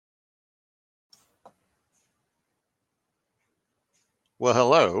Well,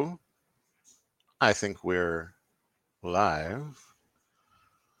 hello. I think we're live.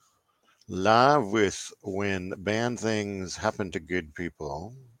 Live with When Bad Things Happen to Good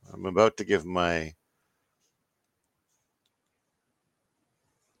People. I'm about to give my...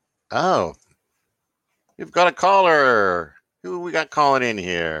 Oh, you've got a caller. Who we got calling in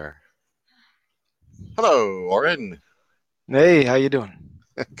here? Hello, Oren. Hey, how you doing?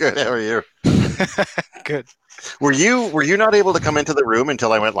 Good, how are you? Good. Were you not able to come into the room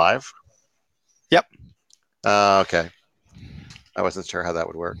until I went live? Yep. Okay. I wasn't sure how that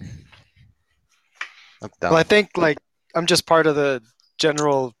would work. That's Well, I dumb. think I'm just part of the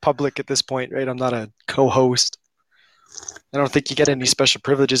general public at this point, right? I'm not a co-host. I don't think you get any special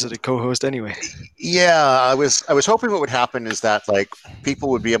privileges as a co-host anyway. Yeah, I was hoping what would happen is that people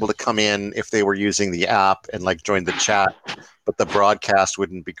would be able to come in if they were using the app and join the chat, but the broadcast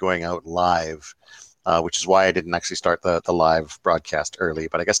wouldn't be going out live, which is why I didn't actually start the live broadcast early.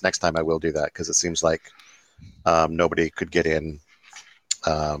 But I guess next time I will do that because it seems like nobody could get in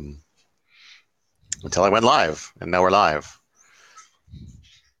um, until I went live, and now we're live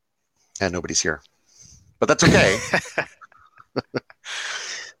and nobody's here. But that's okay.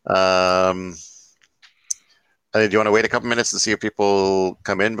 Um, do you want to wait a couple minutes to see if people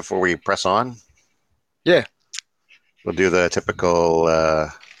come in before we press on? Yeah. We'll do the typical.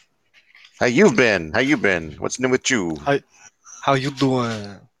 How you been? How you been? What's new with you? How how you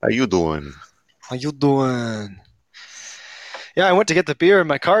doing? How you doing? How you doing? Yeah, I went to get the beer and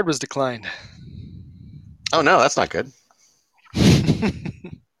my card was declined. Oh no, that's not good.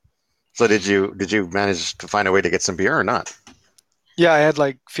 So did you manage to find a way to get some beer or not? Yeah, I had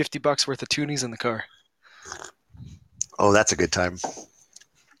like $50 worth of toonies in the car. Oh, that's a good time.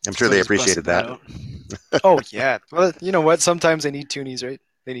 I'm sure So I they just busted appreciated that that. out. Oh yeah. Well, you know what? Sometimes they need toonies, right?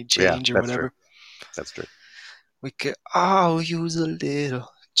 They need Yeah, change or that's true. whatever. That's true. We could all use a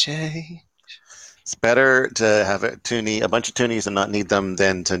little change. It's better to have a bunch of toonies and not need them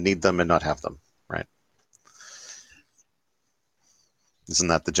than to need them and not have them, right? Isn't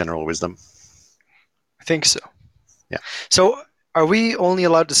that the general wisdom? I think so. Yeah. So, are we only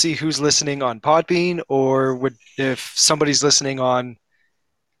allowed to see who's listening on Podbean, or would if somebody's listening on,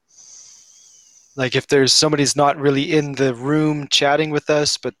 like, if there's somebody's not really in the room chatting with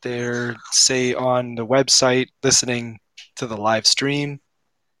us, but they're, say, on the website listening to the live stream,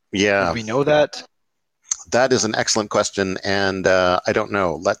 would Yeah, we know that? that is an excellent question, and I don't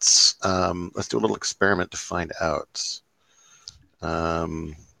know. Let's do a little experiment to find out.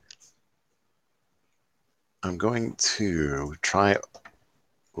 Um, I'm going to try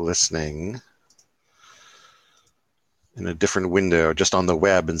listening in a different window just on the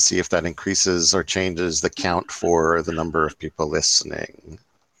web and see if that increases or changes the count for the number of people listening.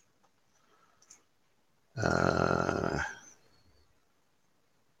 Uh,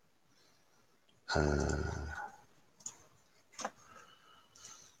 uh,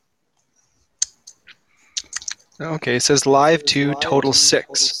 Okay, it says live to total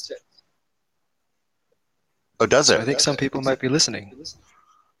six. oh, does So it? I think some people might be listening.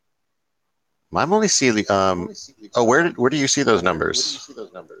 I'm only seeing oh, where do you see those numbers?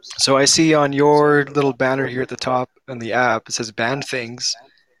 So I see on your little banner here at the top on the app, it says banned things,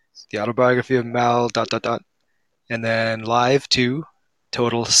 the autobiography of Mal, dot, dot, dot, and then live to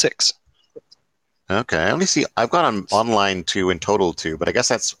total six. Okay, I only see I've got on online two and total two, but I guess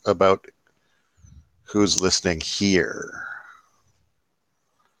that's about who's listening here.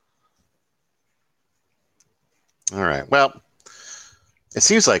 All right. Well, it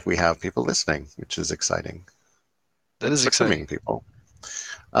seems like we have people listening, which is exciting. That is Thanks for coming, exciting. people.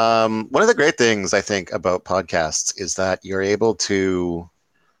 One of the great things I think about podcasts is that you're able to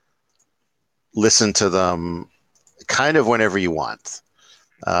listen to them kind of whenever you want.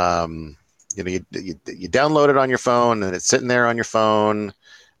 Um, you download it on your phone and it's sitting there on your phone,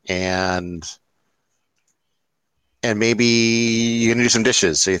 and maybe you're gonna do some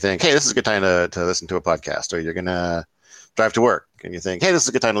dishes, so you think, hey, this is a good time to listen to a podcast, or you're gonna drive to work and you think, hey, this is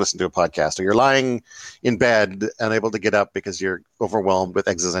a good time to listen to a podcast, or you're lying in bed unable to get up because you're overwhelmed with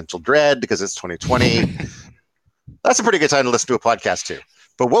existential dread because it's 2020. That's a pretty good time to listen to a podcast too.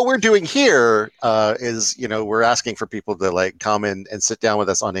 But what we're doing here is, we're asking for people to come in and sit down with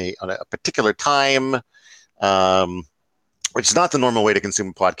us on a particular time, um, which is not the normal way to consume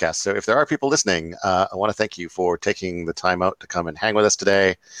a podcast. So if there are people listening, I want to thank you for taking the time out to come and hang with us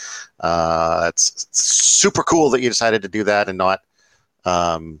today. It's super cool that you decided to do that and not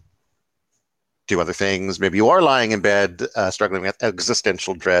um, do other things. Maybe you are lying in bed, struggling with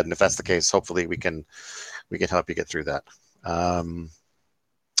existential dread, and if that's the case, hopefully we can help you get through that.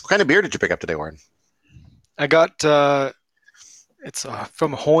 What kind of beer did you pick up today, Warren? I got It's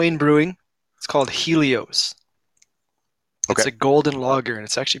from Hoyne Brewing. It's called Helios. Okay, It's a golden lager, and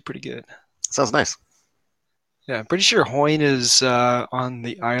it's actually pretty good. sounds nice. Yeah, I'm pretty sure Hoyne is on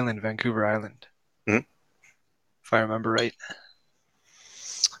the island, Vancouver Island, Mhm. if I remember right.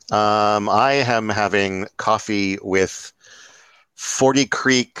 I am having coffee with 40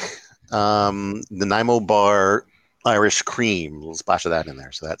 Creek, Nanaimo Bar Irish cream. A little splash of that in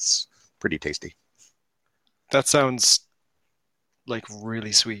there, so that's pretty tasty. That sounds like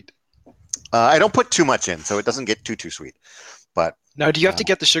really sweet. I don't put too much in, so it doesn't get too sweet. But Now, do you have uh, to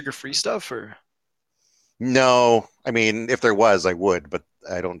get the sugar-free stuff, or? no, I mean, if there was, I would, but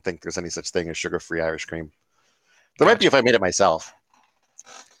I don't think there's any such thing as sugar-free Irish cream. There might be Gotcha. if I made it myself.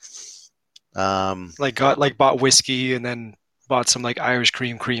 Um, Like bought whiskey and then bought some like Irish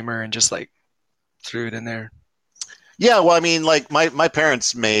cream creamer and just like threw it in there. yeah, well, I mean, like my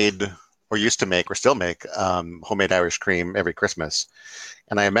parents made or used to make or still make homemade Irish cream every Christmas,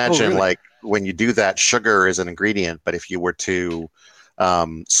 and I Oh, imagine really? like when you do that, sugar is an ingredient, but if you were to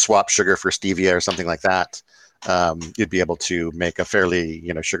swap sugar for stevia or something like that, you'd be able to make a fairly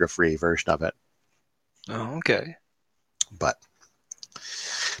sugar-free version of it. Oh, okay.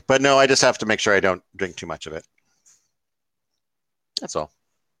 But no, I just have to make sure I don't drink too much of it. That's all.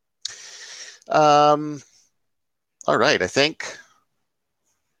 Um, all right, I think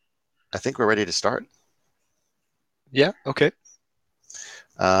we're ready to start. Yeah, okay.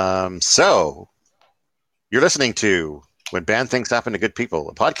 So you're listening to When Bad Things Happen to Good People,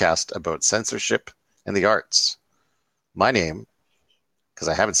 a podcast about censorship and the arts. My name, because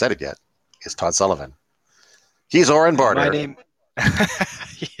I haven't said it yet, is Todd Sullivan. He's Oren And my Barter, name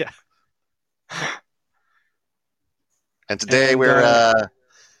Yeah. and today And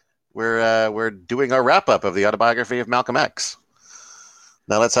we're doing our wrap up of the autobiography of Malcolm X.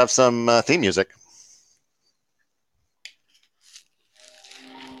 Now let's have some theme music.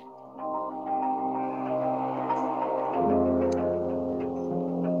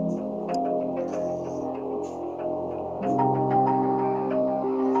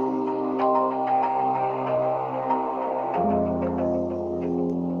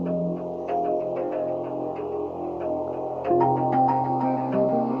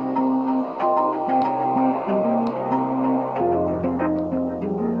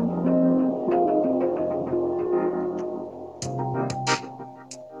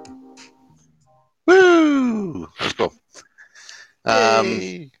 Woo! That's cool. Um,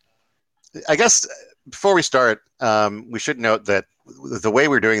 yay. I guess before we start, we should note that the way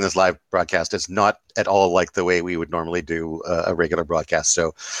we're doing this live broadcast is not at all like the way we would normally do a regular broadcast.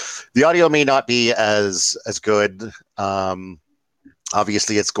 So the audio may not be as good.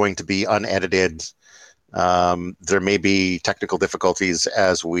 Obviously, it's going to be unedited. There may be technical difficulties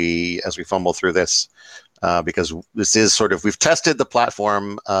as we fumble through this. Because this is sort of we've tested the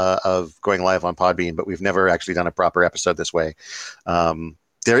platform of going live on Podbean, but we've never actually done a proper episode this way.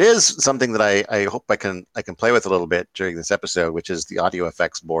 There is something that I hope I can play with a little bit during this episode, which is the audio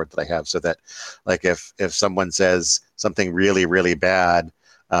effects board that I have, so that like if someone says something really really bad,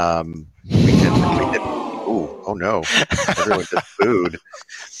 we can. Ooh, oh no! Everyone just booed.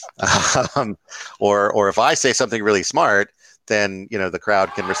 Or if I say something really smart, then the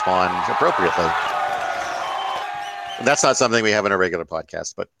crowd can respond appropriately. That's not something we have in a regular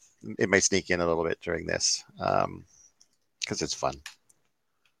podcast, but it may sneak in a little bit during this because it's fun.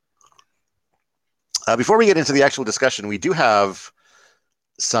 Before we get into the actual discussion, we do have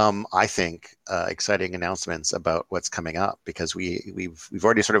some, I think, exciting announcements about what's coming up because we've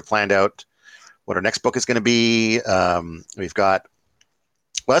already sort of planned out what our next book is going to be. We've got.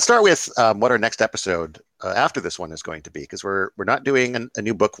 Well, let's start with what our next episode after this one is going to be because we're not doing a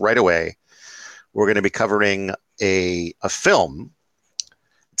new book right away. We're going to be covering a film.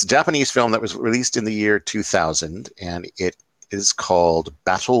 It's a Japanese film that was released in the year 2000, and it is called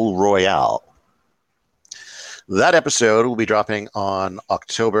Battle Royale. That episode will be dropping on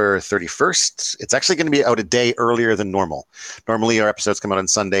October 31st. It's actually going to be out a day earlier than normal. Normally, our episodes come out on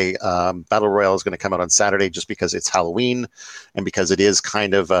Sunday. Battle Royale is going to come out on Saturday just because it's Halloween and because it is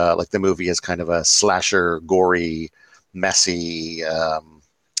kind of like the movie is kind of a slasher, gory, messy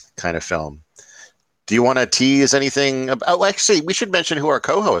kind of film. Do you want to tease anything about? Oh, actually, we should mention who our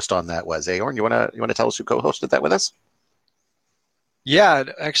co-host on that was. Aorn, you want to tell us who co-hosted that with us? Yeah,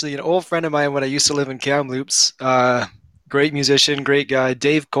 actually, an old friend of mine when I used to live in Kamloops, great musician, great guy,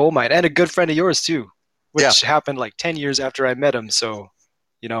 Dave Colemine, and a good friend of yours too, Yeah, which happened like 10 years after I met him. So,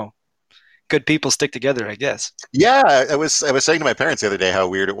 you know, good people stick together, I guess. yeah. I was saying to my parents the other day how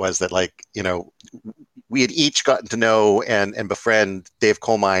weird it was that like we had each gotten to know and befriend Dave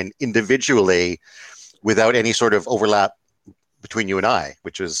Colemine individually without any sort of overlap between you and I,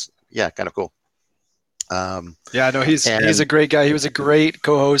 which was kind of cool. Yeah, no, he's a And great guy. He was a great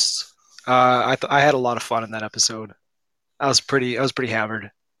co-host. I had a lot of fun in that episode. I was pretty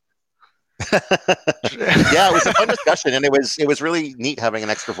hammered. yeah, it was a fun discussion, and it was really neat having an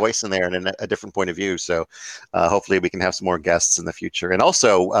extra voice in there and a different point of view. So hopefully we can have some more guests in the future. And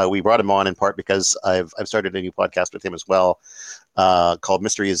also we brought him on in part because I've started a new podcast with him as well, called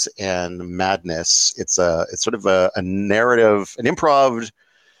Mysteries and Madness. It's sort of a narrative, an improv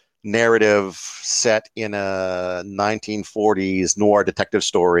narrative set in a 1940s noir detective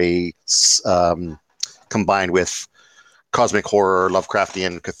story, combined with cosmic horror,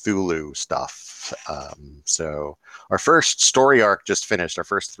 Lovecraftian Cthulhu stuff. So our first story arc just finished. Our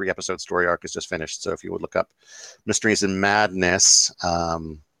first 3-episode story arc is just finished. So if you would look up Mysteries and Madness,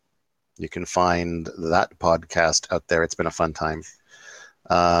 you can find that podcast out there. It's been a fun time.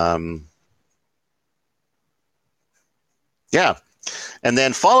 Yeah. And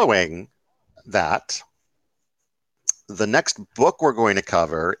then following that, the next book we're going to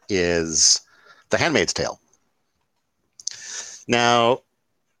cover is The Handmaid's Tale. Now,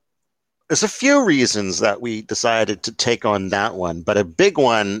 there's a few reasons that we decided to take on that one, but a big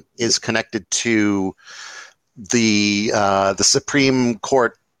one is connected to the Supreme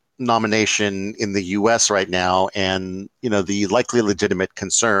Court nomination in the U.S. right now, and the likely legitimate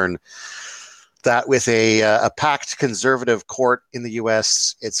concern that with a packed conservative court in the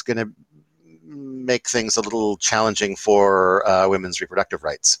U.S., it's going to make things a little challenging for women's reproductive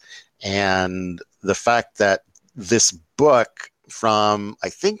rights. And the fact that this book from, I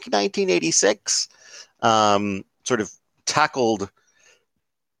think, 1986 sort of tackled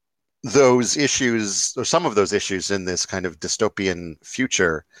those issues, or some of those issues, in this kind of dystopian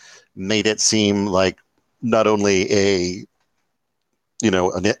future, made it seem like not only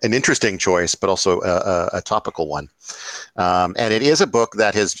an interesting choice, but also a topical one. And it is a book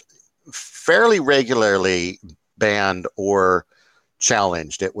that has fairly regularly banned or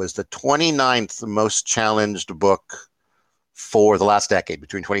challenged. It was the 29th most challenged book for the last decade,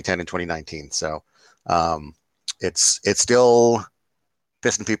 between 2010 and 2019. So it's still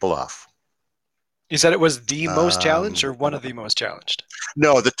pissing people off. You said it was the most challenged or one of the most challenged?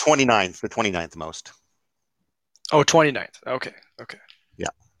 No, the 29th most. Oh, 29th. Okay. Yeah.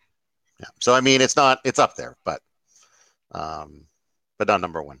 So I mean, it's up there, but not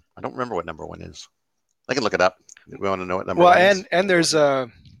number one. I don't remember what number one is. I can look it up. We want to know what number one is. And there's a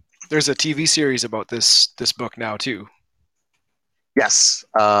TV series about this book now too. Yes.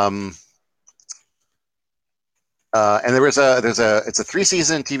 And it's a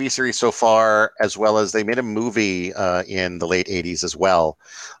 3-season TV series so far, as well as they made a movie in the late 80s as well.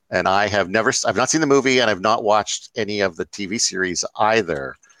 And I've not seen the movie, and I've not watched any of the TV series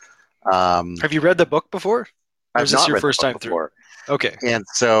either. Have you read the book before? Or is this your first time through? Okay. And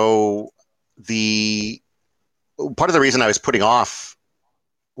so part of the reason I was putting off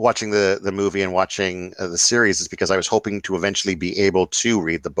watching the movie and watching the series is because I was hoping to eventually be able to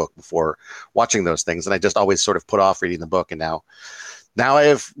read the book before watching those things. And I just always sort of put off reading the book. And now I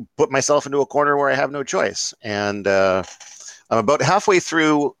have put myself into a corner where I have no choice. And I'm about halfway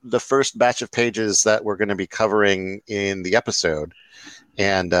through the first batch of pages that we're going to be covering in the episode.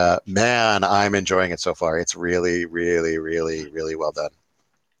 And man, I'm enjoying it so far. It's really, really, really, really well done.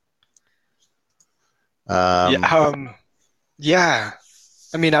 Yeah.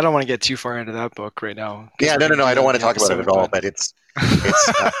 I mean, I don't want to get too far into that book right now. Yeah, no. I don't want to talk about it at all. But it's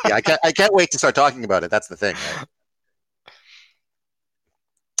I can't wait to start talking about it. That's the thing. Right?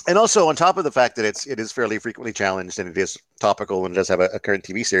 And also, on top of the fact that it is fairly frequently challenged, and it is topical, and it does have a current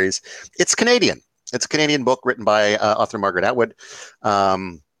TV series, it's Canadian. It's a Canadian book written by author Margaret Atwood.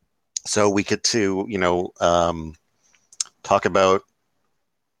 So we get to talk about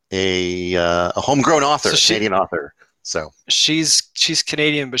a homegrown author, Canadian author. So she's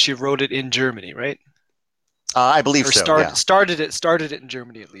Canadian, but she wrote it in Germany, right? I believe so. Started it in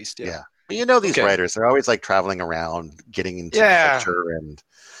Germany at least. Yeah. But these writers, they're always like traveling around, getting into culture and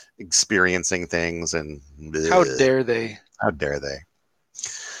experiencing things. And how dare they? How dare they?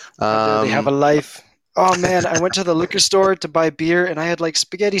 They have a life. Oh man, I went to the liquor store to buy beer, and I had like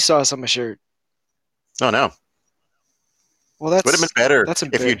spaghetti sauce on my shirt. Oh no. Well, that would have been better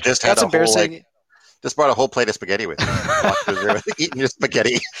if you just had just brought a whole plate of spaghetti with you. Eating your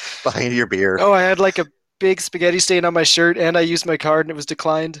spaghetti behind your beer. Oh, I had like a big spaghetti stain on my shirt, and I used my card, and it was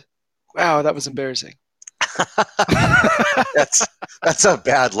declined. Wow, that was embarrassing. That's a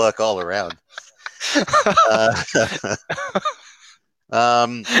bad look all around.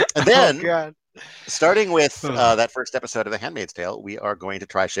 And then, starting with that first episode of The Handmaid's Tale, we are going to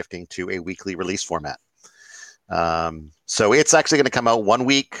try shifting to a weekly release format. So it's actually going to come out 1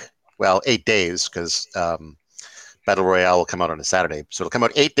 week, well, 8 days, because Battle Royale will come out on a Saturday. So it'll come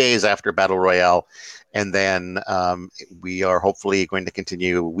out 8 days after Battle Royale. And then we are hopefully going to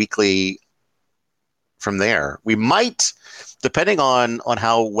continue weekly from there. We might, depending on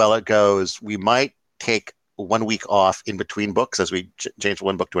how well it goes, we might take 1 week off in between books as we change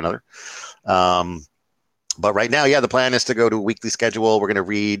one book to another. But right now, the plan is to go to a weekly schedule. We're going to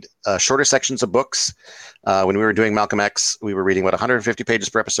read shorter sections of books. When we were doing Malcolm X, we were reading about 150 pages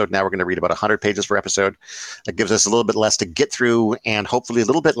per episode. Now we're going to read about 100 pages per episode. That gives us a little bit less to get through and hopefully a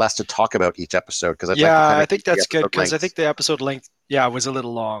little bit less to talk about each episode. Because I think that's good because I think the episode length, was a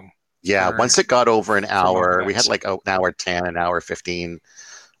little long. Yeah, once it got over an hour, we had like an hour 10, an hour 15.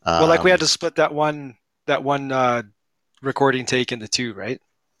 Well, we had to split that one recording take into two, right?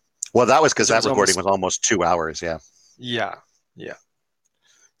 Well, that was because that recording was almost 2 hours. Yeah. Yeah.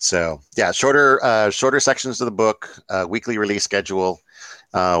 So shorter sections of the book, weekly release schedule,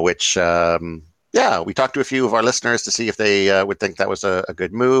 which we talked to a few of our listeners to see if they would think that was a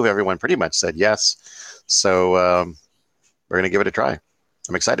good move. Everyone pretty much said yes. So we're going to give it a try.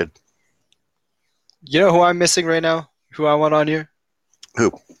 I'm excited. You know who I'm missing right now? Who I want on here?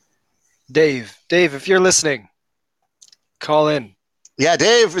 Who? Dave. Dave, if you're listening, call in. Yeah,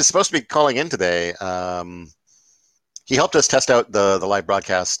 Dave is supposed to be calling in today. He helped us test out the live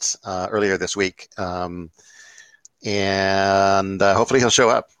broadcast earlier this week. And hopefully he'll show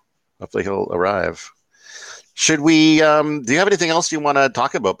up. Hopefully he'll arrive. Should we, do you have anything else you want to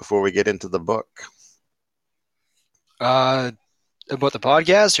talk about before we get into the book? About the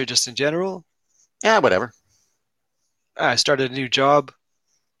podcast or just in general? Yeah, whatever. I started a new job.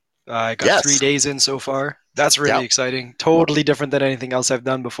 I got 3 days in so far. That's really exciting. Totally different than anything else I've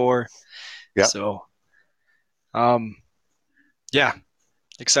done before. Yeah. So,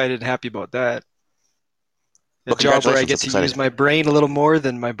 excited and happy about that. A job where I get to use my brain a little more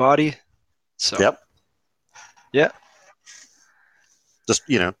than my body. So. Yep. Yeah. Just,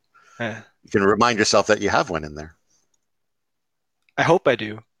 you can remind yourself that you have one in there. I hope I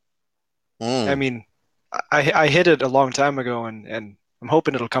do. I mean, I hit it a long time ago, and I'm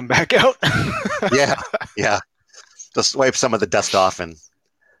hoping it'll come back out. Yeah. Just wipe some of the dust off and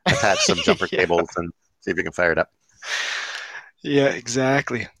attach some jumper cables and see if you can fire it up. Yeah,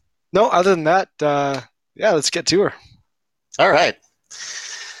 exactly. No, other than that, let's get to her. All right.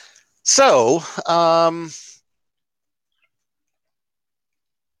 So,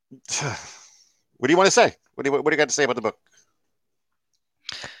 what do you want to say? What do you got to say about the book?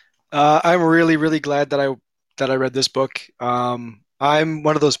 I'm really, really glad that I read this book. I'm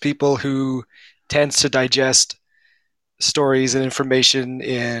one of those people who tends to digest stories and information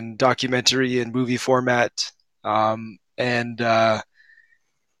in documentary and movie format, and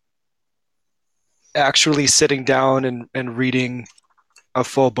actually sitting down and reading a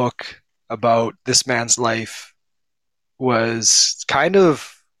full book about this man's life was kind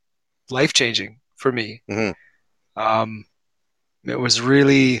of life-changing for me. Mm-hmm. It was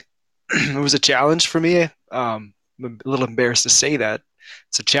really it was a challenge for me. I'm a little embarrassed to say that.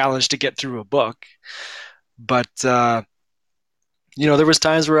 It's a challenge to get through a book. But there was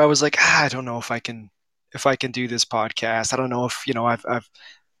times where I was like, I don't know if I can do this podcast. I don't know if, I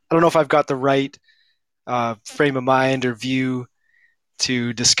don't know if I've got the right frame of mind or view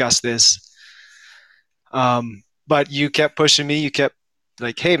to discuss this. But you kept pushing me. You kept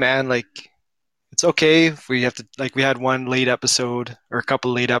like, hey man, like, it's okay if we have to, like, we had one late episode or a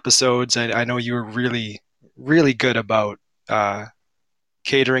couple late episodes. I know you were really, really good about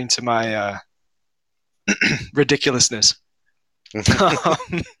catering to my ridiculousness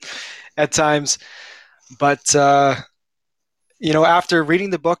at times. But, after reading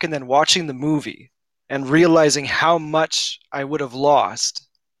the book and then watching the movie and realizing how much I would have lost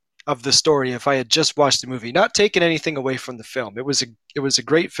of the story if I had just watched the movie, not taking anything away from the film. It was a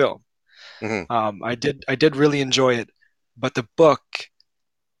great film. Mm-hmm. I did really enjoy it, but the book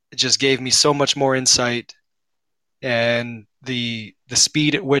just gave me so much more insight, and the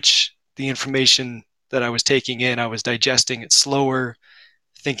speed at which the information that I was taking in, I was digesting it slower,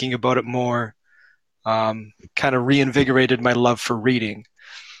 thinking about it more, kind of reinvigorated my love for reading.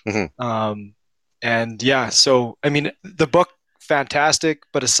 Mm-hmm. So I mean, the book fantastic,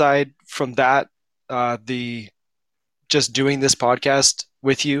 but aside from that, the just doing this podcast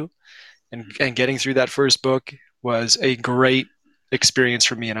with you and getting through that first book was a great experience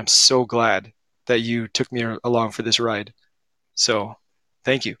for me, and I'm so glad that you took me along for this ride. So,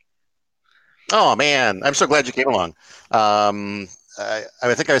 thank you. Oh man, I'm so glad you came along. I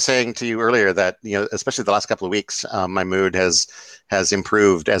think I was saying to you earlier that especially the last couple of weeks, my mood has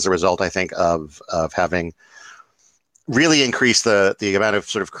improved as a result. I think of having really increased the amount of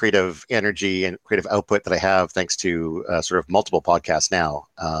sort of creative energy and creative output that I have thanks to sort of multiple podcasts now.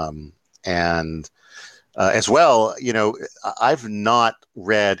 And as well, I've not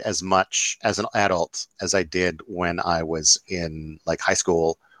read as much as an adult as I did when I was in like high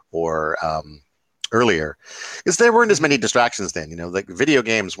school or earlier, because there weren't as many distractions then. Like video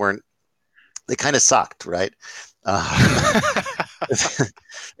games weren't, they kind of sucked, right?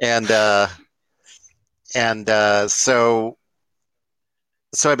 And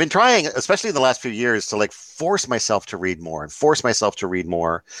so I've been trying, especially in the last few years, to like force myself to read more and force myself to read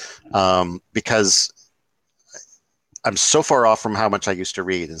more, because I'm so far off from how much I used to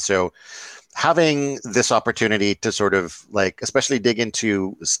read. And so having this opportunity to sort of like, especially dig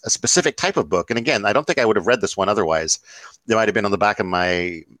into a specific type of book. And again, I don't think I would have read this one otherwise. It might have been on the back of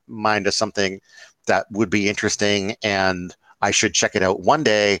my mind as something that would be interesting and I should check it out one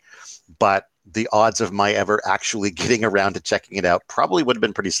day. But the odds of my ever actually getting around to checking it out probably would have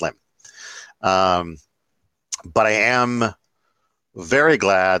been pretty slim. But I am very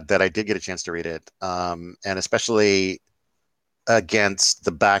glad that I did get a chance to read it, and especially against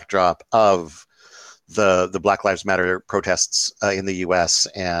the backdrop of the Black Lives Matter protests in the U.S.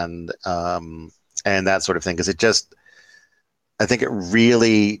 And that sort of thing, because I think it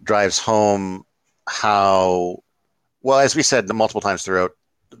really drives home how well, as we said multiple times throughout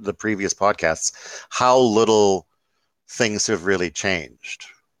the previous podcasts, how little things have really changed,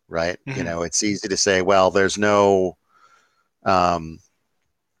 right? Mm-hmm. It's easy to say, well, there's no, um,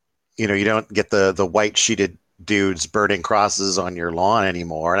 you don't get the white sheeted dudes burning crosses on your lawn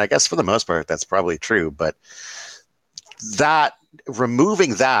anymore. And I guess for the most part, that's probably true. But that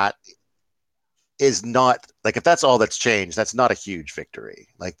removing that is not like, if that's all that's changed, that's not a huge victory.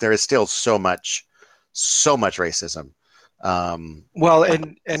 Like there is still so much racism, Well,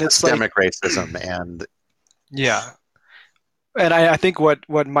 and it's like, systemic racism, and yeah. And I think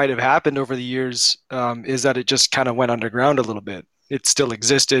what might have happened over the years is that it just kind of went underground a little bit. It still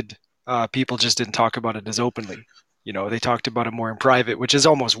existed. People just didn't talk about it as openly. They talked about it more in private, which is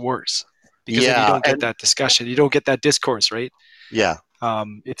almost worse because then you yeah, don't get and that discussion. You don't get that discourse, right? yeah,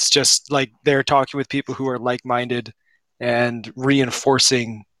 It's just like they're talking with people who are like-minded and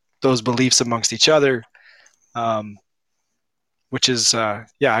reinforcing those beliefs amongst each other, um, which is,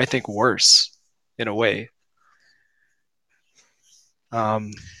 yeah, I think worse in a way.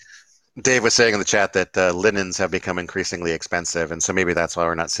 Um, Dave was saying in the chat that linens have become increasingly expensive, and so maybe that's why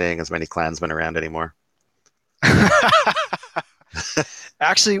we're not seeing as many Klansmen around anymore.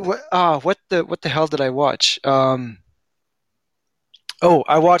 Actually, what the hell did I watch? Oh,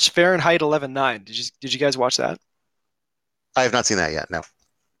 I watched Fahrenheit 11/9. Did you guys watch that? I have not seen that yet. No.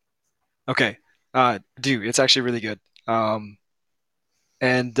 Okay. Dude, it's actually really good. And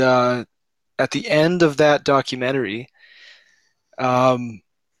at the end of that documentary, um,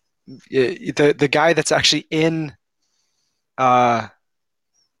 the guy that's actually in uh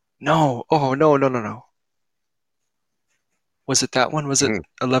no, oh no. Was it that one? Was it Mhm.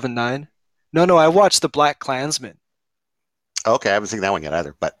 11/9? No, I watched The Black Klansman. Okay, I haven't seen that one yet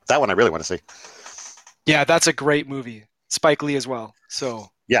either, but that one I really want to see. Yeah, that's a great movie. Spike Lee as well. So,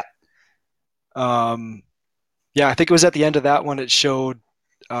 Yeah. um, yeah, I think it was at the end of that one it showed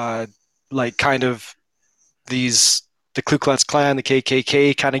uh like kind of these the Ku Klux Klan, the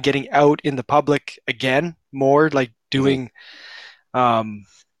KKK kind of getting out in the public again more, like Mhm. doing um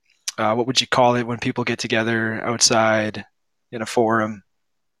what would you call it when people get together outside in a forum?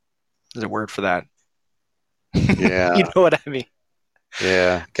 There's a word for that. You Yeah. know what I mean?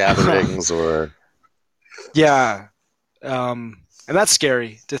 Yeah. Gatherings or Yeah. And that's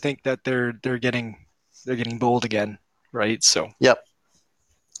scary to think that they're getting bold again, right? So, yep.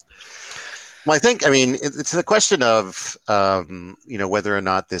 Well, I think, I mean, it's a question of, whether or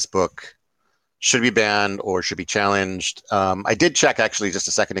not this book should be banned or should be challenged. I did check actually just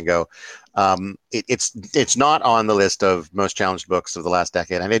a second ago. It's not on the list of most challenged books of the last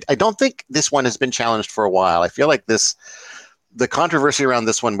decade, and I don't think this one has been challenged for a while. I feel like the controversy around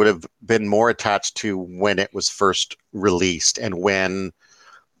this one would have been more attached to when it was first released and when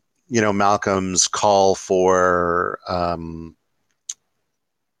Malcolm's call for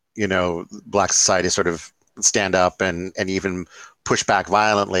Black society sort of stand up and even push back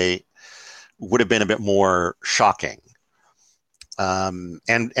violently would have been a bit more shocking,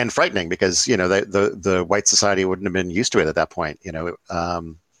 and frightening, because the white society wouldn't have been used to it at that point.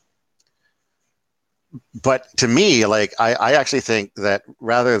 But to me, like I actually think that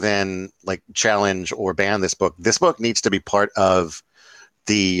rather than like challenge or ban this book needs to be part of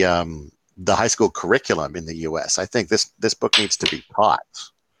the high school curriculum in the U.S. I think this book needs to be taught.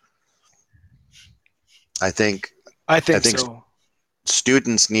 I think I I think think so.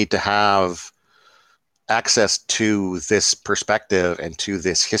 students need to have access to this perspective and to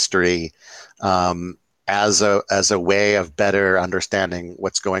this history, um, as a way of better understanding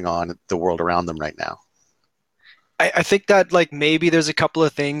what's going on in the world around them right now. I think that like maybe there's a couple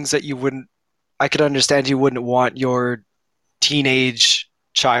of things that you wouldn't, I could understand you wouldn't want your teenage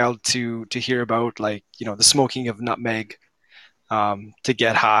child to hear about, like, the smoking of nutmeg, to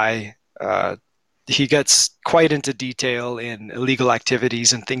get high. He gets quite into detail in illegal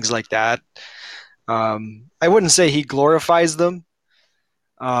activities and things like that. I wouldn't say he glorifies them,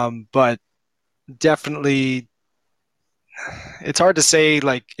 but definitely it's hard to say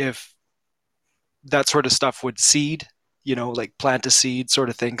like if that sort of stuff would seed, like plant a seed sort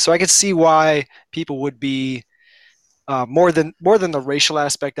of thing. So I could see why people would be more than the racial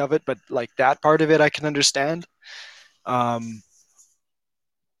aspect of it, but like that part of it I can understand. Um,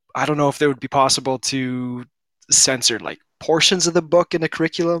 I don't know if it would be possible to censor like portions of the book in the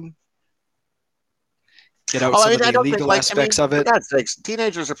curriculum, get out Oh, I some mean, of I the don't think illegal like I aspects mean, of for it. God's sakes,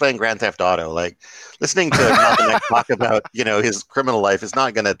 teenagers are playing Grand Theft Auto. Like listening to Malcolm X talk about his criminal life is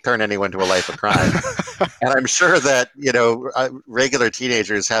not going to turn anyone to a life of crime. And I'm sure that regular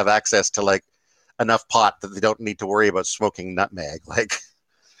teenagers have access to like enough pot that they don't need to worry about smoking nutmeg. Like,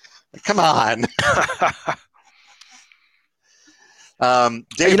 come on. You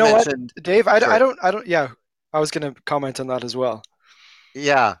Dave know what, mentioned. Dave? Sorry. I don't. Yeah, I was going to comment on that as well.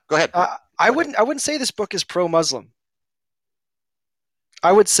 Yeah, go ahead. Go ahead. I wouldn't say this book is pro-Muslim.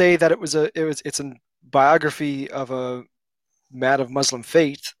 I would say that it's a biography of a man of Muslim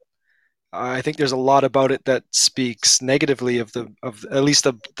faith. I think there's a lot about it that speaks negatively of at least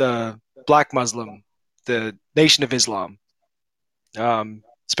the black Muslim, the Nation of Islam,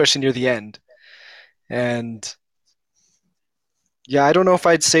 especially near the end. And yeah, I don't know if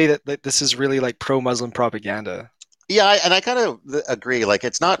I'd say that this is really like pro-Muslim propaganda. Yeah, and I kind of agree. Like,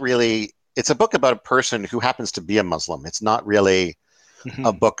 it's not really. It's a book about a person who happens to be a Muslim. It's not really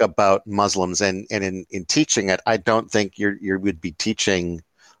a Hmm. book about Muslims, and in teaching it, I don't think you would be teaching.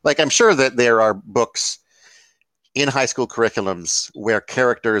 Like, I'm sure that there are books in high school curriculums where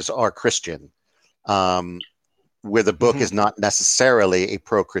characters are Christian, um, where the book Hmm. is not necessarily a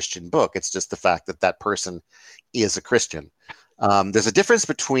pro-Christian book. It's just the fact that that person is a Christian. There's a difference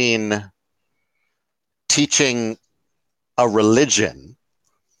between teaching a religion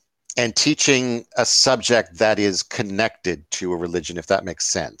and teaching a subject that is connected to a religion, if that makes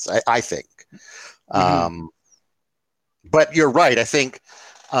sense. I think. Hmm. Um, but you're right. I think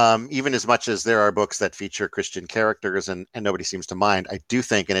even as much as there are books that feature Christian characters and nobody seems to mind, I do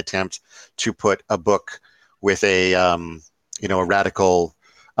think an attempt to put a book with a radical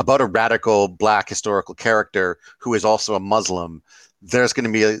about a radical black historical character who is also a Muslim, there's going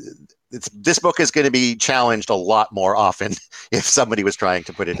to be this book is going to be challenged a lot more often if somebody was trying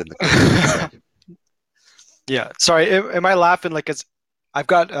to put it in the curriculum. So. Yeah, sorry. Am I laughing like it's? I've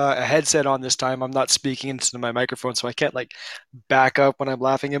got a headset on this time. I'm not speaking into my microphone, so I can't like back up when I'm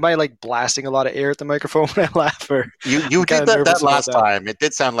laughing. Am I like blasting a lot of air at the microphone when I laugh, or You I'm kind did of that nervous about last that? time. It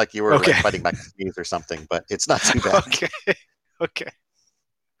did sound like you were Okay. like fighting back to sneeze or something, but it's not too bad. Okay. Okay.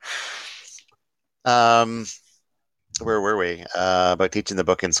 Um, where were we? About teaching the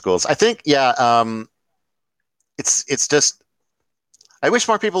book in schools. I think, yeah. It's just. I wish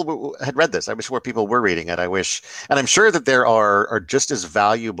more people had read this. I wish more people were reading it. I wish, and I'm sure that there are just as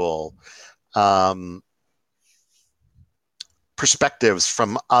valuable um, perspectives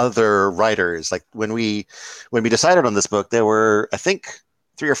from other writers. Like when we decided on this book, there were, I think,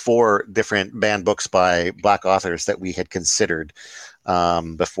 three or four different banned books by Black authors that we had considered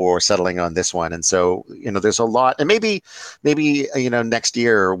before settling on this one. And so, there's a lot, and maybe next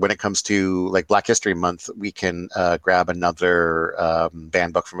year when it comes to like Black History Month, we can grab another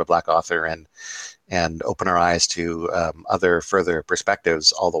banned book from a Black author and open our eyes to other further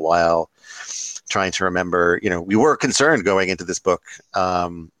perspectives, all the while trying to remember, we were concerned going into this book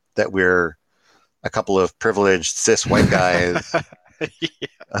that we're a couple of privileged cis white guys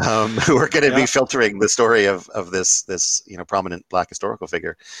who are going to be Yeah. filtering the story of this prominent Black historical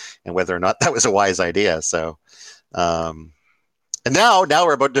figure, and whether or not that was a wise idea. So, um, and now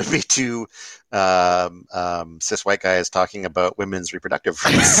we're about to be two cis white guys talking about women's reproductive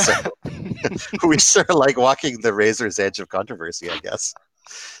rights. So we sort of like walking the razor's edge of controversy, I guess.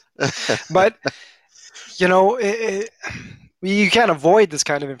 But you know, you can't avoid this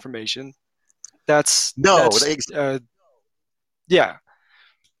kind of information. No, That's yeah.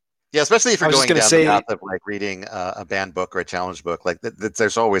 yeah, especially if I you're was just going gonna down the path say, of like reading a banned book or a challenge book, like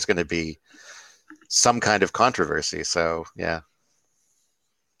there's always going to be some kind of controversy. So yeah,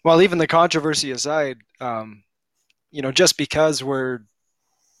 well, even the controversy aside, just because we're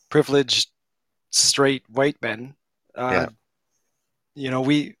privileged, straight white men, uh, Yeah.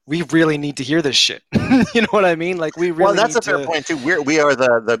 we really need to hear this shit. You know what I mean? Like we Well, really that's need a fair to, point too. We are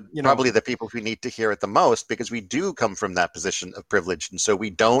the you know, probably the people who need to hear it the most because we do come from that position of privilege, and so we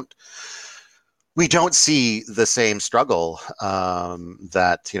don't see the same struggle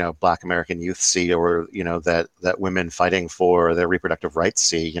that Black American youth see, or that women fighting for their reproductive rights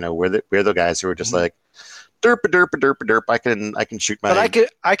see. We're the guys who are just Mhm. like derp a derp a derp a derp. I can shoot But my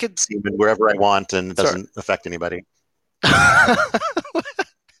I could, semen wherever I want, and it sorry. doesn't affect anybody,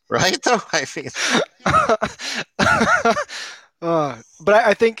 right? Though I mean, But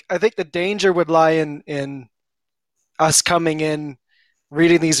I think the danger would lie in us coming in,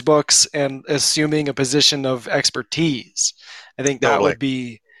 reading these books, and assuming a position of expertise. I think that totally, would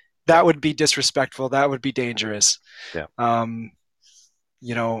be yeah, disrespectful. That would be dangerous. yeah. Um,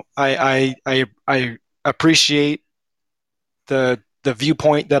 I appreciate the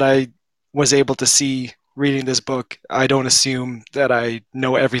viewpoint that I was able to see reading this book. I don't assume that I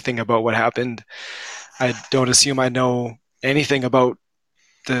know everything about what happened. I don't assume I know anything about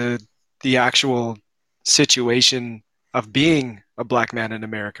the the actual situation of being a black man in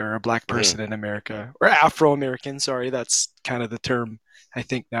America, or a black Mhm. person in America, or Afro American. Sorry, that's kind of the term I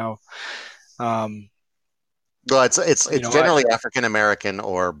think now. Um, Well, it's I generally African American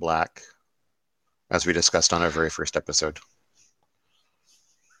or Black, as we discussed on our very first episode,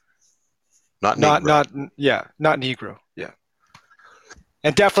 not not Negro. not yeah, not Negro. Yeah,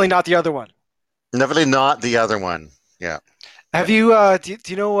 and definitely not the other one. Definitely not the other one. Yeah, Have you do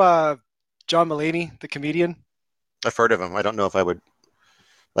you know John Mulaney, the comedian? I've heard of him. I don't know if I would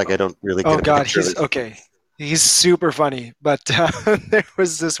like. I don't really Oh get a God, picture of he's his. okay. He's super funny, but there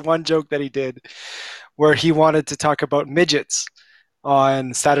was this one joke that he did where he wanted to talk about midgets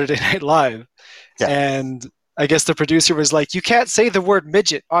on Saturday Night Live, Yeah. and I guess the producer was like, "You can't say the word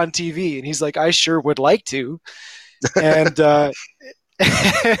midget on TV," and he's like, "I sure would like to," and and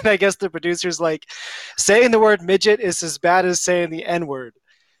I guess the producer's like, "Saying the word midget is as bad as saying the N word,"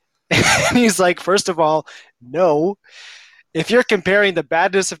 and he's like, "First of all, no." If you're comparing the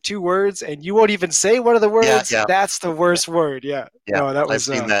badness of two words and you won't even say one of the Yeah, words, yeah, that's the yeah, worst word. Yeah. yeah. No, that I've was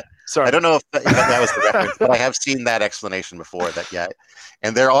seen that. I sorry. don't know if that was the reference, but I have seen that explanation before. That yeah,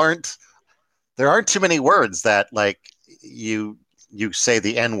 and there aren't too many words that like you you say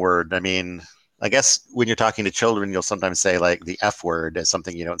the N word. I mean, I guess when you're talking to children, you'll sometimes say like the F word as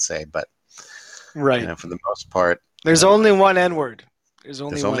something you don't say, but Right. for the most part, There's only one N word. There's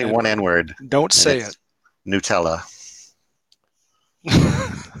only there's one only N one word. N word, Don't and say it. it's Nutella.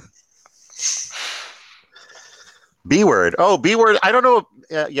 B word. Oh, B word. I don't know.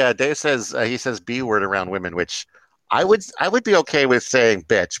 Yeah, Dave says he says B word around women, which I would be okay with saying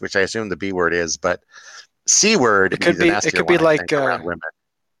bitch, which I assume the B word is, but C word It would be could the be it nastier could one, be I think, like around women.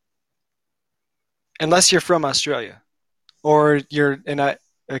 unless you're from Australia or you're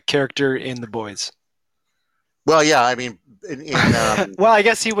a character in The Boys. Well, yeah, I mean, in Well, I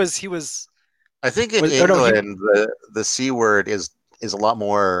guess he was I think in oh no, he England the C word is a lot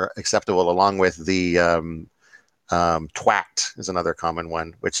more acceptable, along with the twat is another common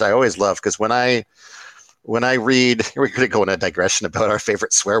one, which I always love because when I read, we're going to go on a digression about our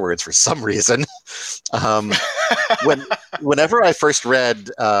favorite swear words for some reason. Um, whenever I first read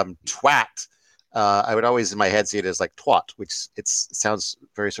twat, I would always in my head see it as like twat, which it sounds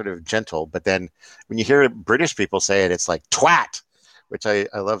very sort of gentle. But then when you hear British people say it, it's like twat, which I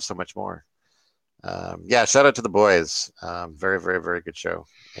love so much more. Yeah, shout out to the boys. Very, very, very good show.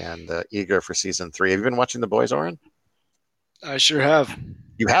 And eager for season 3. Have you been watching the boys, Oren? I sure have.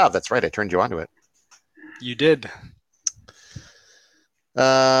 You have. That's right. I turned you onto it. You did.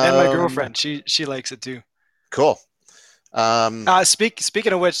 And my Um, girlfriend, she likes it too. cool. Um,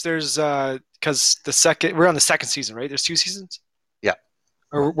 Speaking of which, there's because the second we're on the second season, right? There's two seasons, yeah.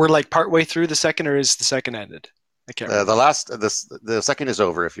 or we're like partway through the second, or is the second ended? I can't The remember. last the second is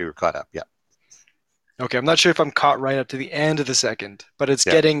over if you're caught up. Yeah. Okay, I'm not sure if I'm caught right up to the end of the second, but it's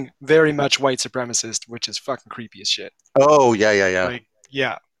Yeah. getting very much white supremacist, which is fucking creepy as shit. Oh, yeah, yeah, yeah. Like,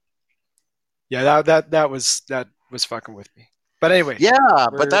 yeah, yeah, that was fucking with me. But anyway, Yeah,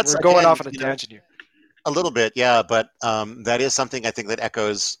 but we're that's we're going again, off on a tangent here. a little bit, yeah, but that is something I think that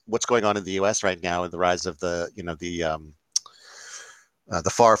echoes what's going on in the US right now in the rise of the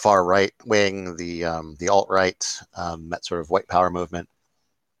far far right wing, the alt right, that sort of white power movement.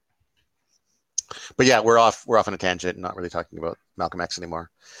 But yeah, we're off on a tangent and not really talking about Malcolm X anymore.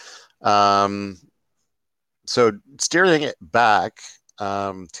 Um, so steering it back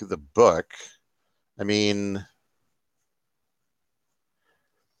to the book, I mean,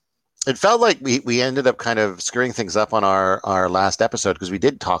 it felt like we ended up kind of screwing things up on our last episode because we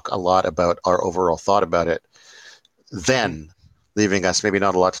did talk a lot about our overall thought about it then, leaving us maybe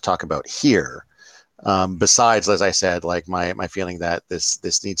not a lot to talk about here. Besides, as I said, like my feeling that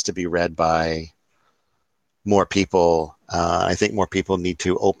this needs to be read by more people. I think more people need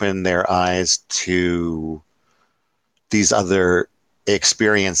to open their eyes to these other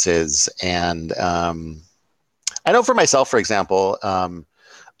experiences. And I know for myself, for example,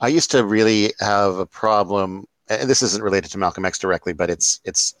 I used to really have a problem, and this isn't related to Malcolm X directly, but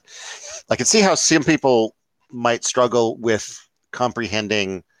it's I can see how some people might struggle with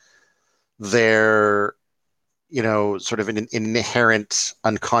comprehending their, sort of an inherent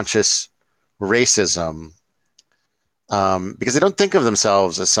unconscious racism, because they don't think of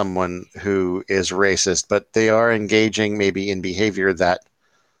themselves as someone who is racist, but they are engaging maybe in behavior that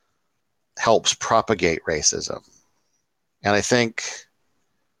helps propagate racism. And I think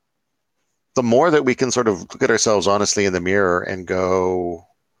the more that we can sort of look at ourselves honestly in the mirror and go,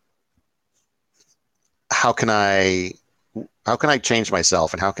 how can I change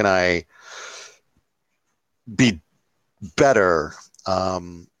myself, and how can I be better?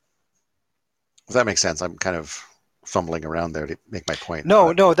 If that makes sense. I'm kind of fumbling around there to make my point.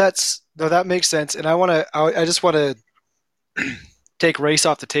 No, no, that makes sense. And I just want to take race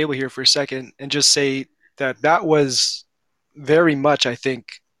off the table here for a second and just say that was very much, I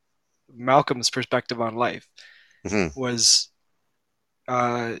think, Malcolm's perspective on life was,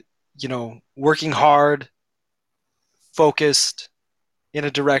 working hard, focused in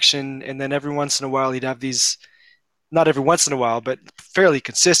a direction, and then every once in a while he'd have these, not every once in a while, but fairly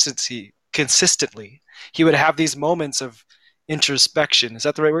consistently, he would have these moments of introspection. Is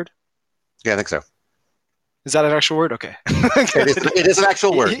that the right word? Yeah, I think so. Is that an actual word? Okay. It is an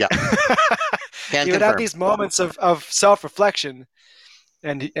actual word, yeah. He would have these moments of self-reflection,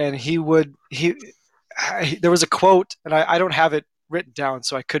 and there was a quote, and I don't have it written down,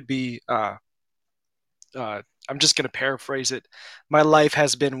 so I could be I'm just going to paraphrase it. My life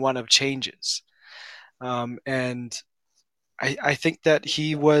has been one of changes, and I think that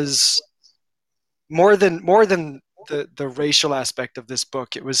he was more than the racial aspect of this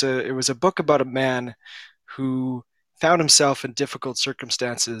book. It was a book about a man who found himself in difficult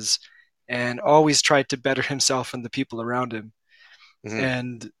circumstances and always tried to better himself and the people around him.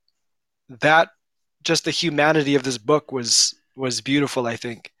 And that, just the humanity of this book was beautiful, I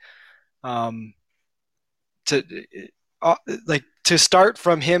think. To start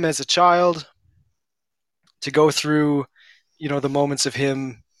from him as a child, to go through, the moments of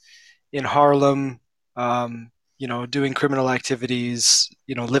him in Harlem, doing criminal activities,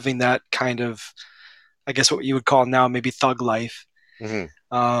 living that kind of, I guess what you would call now maybe thug life,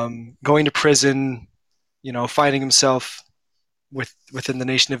 going to prison, finding himself within the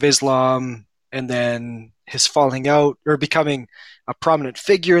Nation of Islam, and then his falling out or becoming a prominent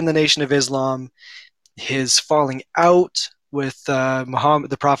figure in the Nation of Islam, his falling out with Muhammad,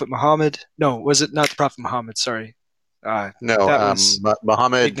 the Prophet Muhammad. No, was it not the Prophet Muhammad? Sorry. No,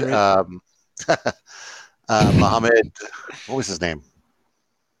 Muhammad. Muhammad. What was his name?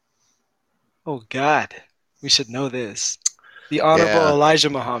 Oh God, we should know this. The Honorable Elijah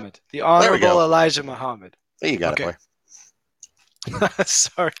Muhammad. The Honorable Elijah Muhammad. There you got it, boy.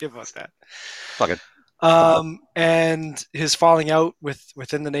 Sorry about that. Fuck it. And his falling out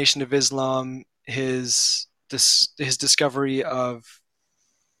within the Nation of Islam, his discovery of,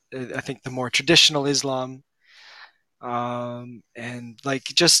 I think, the more traditional Islam, and like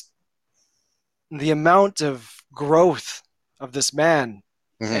just the amount of growth of this man,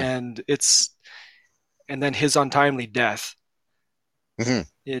 and then his untimely death. I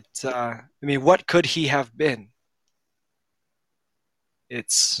mean, what could he have been?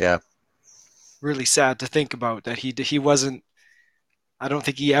 It's really sad to think about that he wasn't. I don't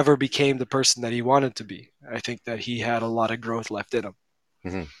think he ever became the person that he wanted to be. I think that he had a lot of growth left in him.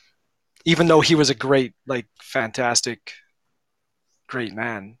 Even though he was a great, fantastic, great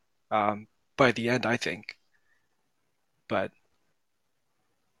man by the end, I think. But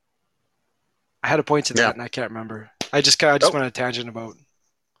I had a point to that, and I can't remember. I just went on a tangent about,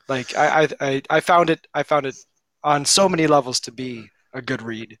 I found it on so many levels to be a good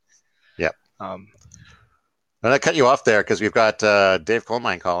read. Yep. And I cut you off there because we've got Dave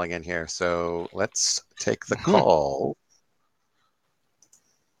Colemine calling in here. So let's take the call.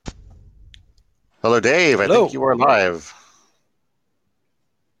 Hello, Dave. Hello. I think you are live.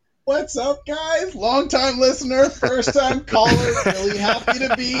 What's up, guys? Long-time listener, first-time caller. Really happy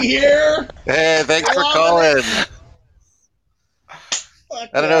to be here. Hey, thanks for calling.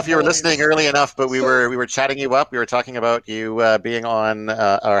 I don't know if you were boys. listening early enough, but we So- were chatting you up. We were talking about you being on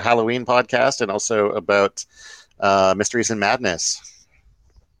our Halloween podcast, and also about Mysteries and Madness.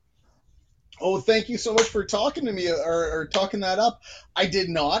 Oh, thank you so much for talking to me or talking that up. I did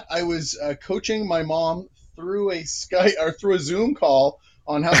not. I was coaching my mom through a Skype or through a Zoom call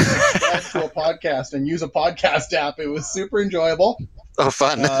on how to subscribe to a podcast and use a podcast app. It was super enjoyable. Oh,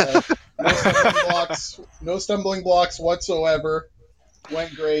 fun! No stumbling blocks. No stumbling blocks whatsoever.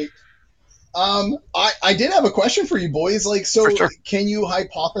 Went great. I did have a question for you boys. Like, so For sure. can you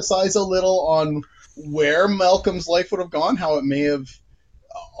hypothesize a little on where Malcolm's life would have gone? How it may have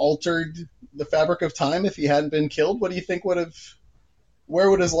altered the fabric of time if he hadn't been killed? What do you think would have? Where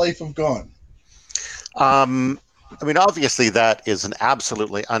would his life have gone? I mean, obviously, that is an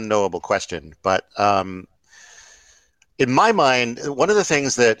absolutely unknowable question, but in my mind, one of the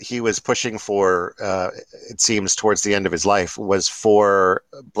things that he was pushing for, it seems, towards the end of his life, was for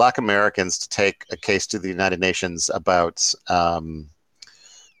Black Americans to take a case to the United Nations about, a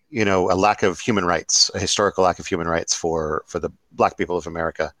lack of human rights, a historical lack of human rights for the Black people of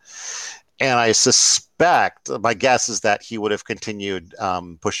America. And I suspect, my guess is that he would have continued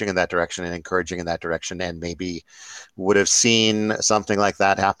pushing in that direction and encouraging in that direction, and maybe would have seen something like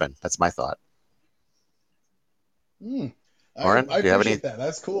that happen. That's my thought. I Oren, do you have any? appreciate that.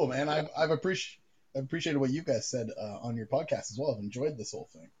 That's cool, man. I've appreciated what you guys said on your podcast as well. I've enjoyed this whole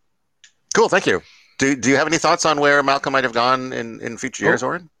thing. Cool, thank you. Do you have any thoughts on where Malcolm might have gone in future years,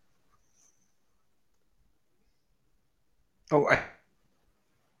 Oren? I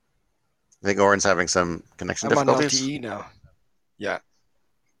think Oren's having some connection I'm on difficulties. LTE now. Yeah,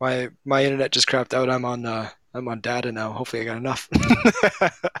 my internet just crapped out. I'm on data now. Hopefully, I got enough.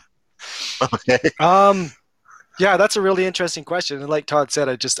 Okay. Yeah, that's a really interesting question. And like Todd said,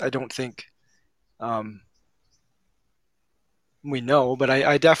 I don't think we know, but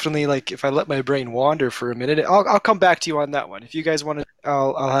I definitely, like, if I let my brain wander for a minute, I'll come back to you on that one. If you guys want to,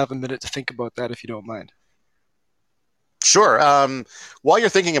 I'll have a minute to think about that if you don't mind. Sure. While you're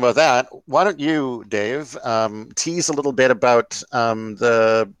thinking about that, why don't you, Dave, tease a little bit about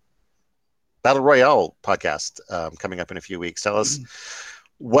the Battle Royale podcast coming up in a few weeks. Tell us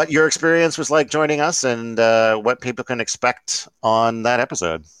what your experience was like joining us and what people can expect on that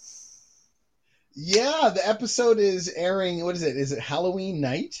episode. Yeah, the episode is airing. What is it? Is it Halloween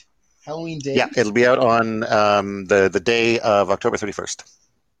night? Halloween day? Yeah, it'll be out on the day of October 31st.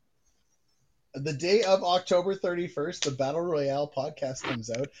 The day of October 31st, the Battle Royale podcast comes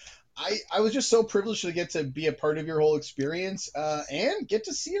out. I was just so privileged to get to be a part of your whole experience and get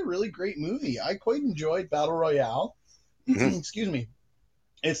to see a really great movie. I quite enjoyed Battle Royale. Excuse me.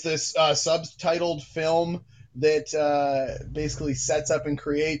 It's this subtitled film that basically sets up and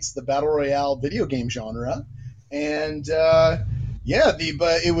creates the Battle Royale video game genre. And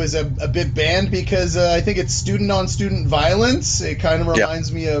but it was a bit banned because I think it's student-on-student violence. It kind of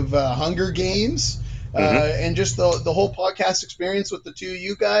reminds me of Hunger Games. And just the whole podcast experience with the two of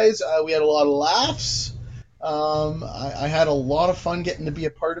you guys. We had a lot of laughs. I had a lot of fun getting to be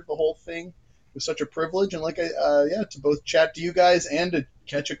a part of the whole thing. It was such a privilege, and to both chat to you guys and to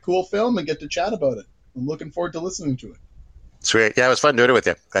catch a cool film and get to chat about it. I'm looking forward to listening to it. Sweet. Yeah, it was fun doing it with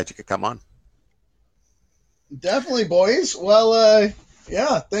you. Glad you could come on. Definitely, boys. Well,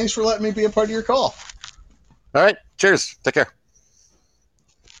 thanks for letting me be a part of your call. All right. Cheers. Take care.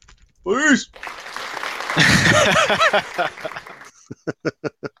 Peace.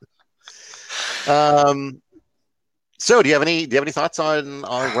 So do you have any thoughts on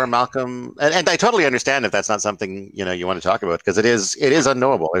where Malcolm, and I totally understand if that's not something you want to talk about, because it is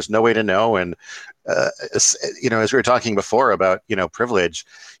unknowable. There's no way to know. And as we were talking before about privilege,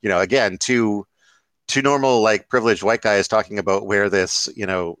 again, two normal, like, privileged white guys talking about where this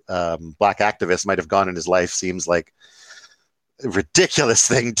black activist might have gone in his life seems like a ridiculous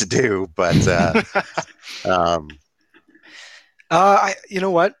thing to do. But you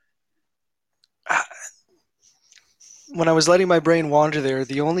know what? When I was letting my brain wander there,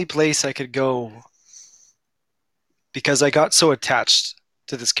 the only place I could go, because I got so attached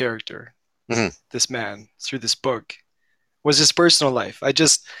to this character, this man, through this book, was his personal life. I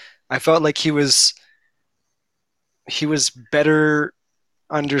felt like he was better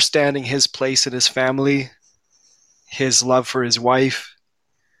understanding his place in his family, his love for his wife.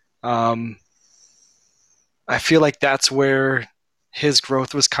 I feel like that's where his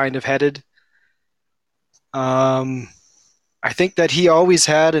growth was kind of headed. I think that he always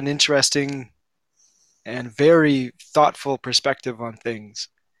had an interesting and very thoughtful perspective on things.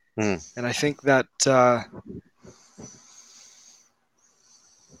 And I think that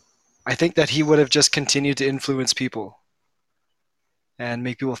he would have just continued to influence people. and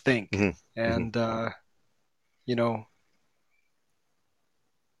make people think. Mhm. And you know,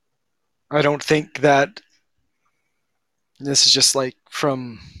 I don't think that this is just like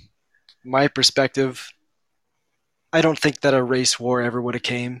from my perspective. I don't think that a race war ever would have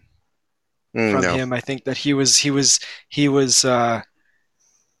came from No. him. I think that he was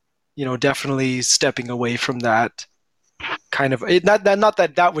definitely stepping away from that kind of not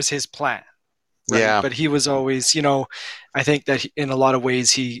that was his plan, right? Yeah. But he was always, I think that in a lot of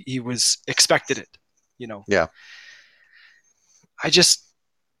ways he was expected it, you know. Yeah. I just,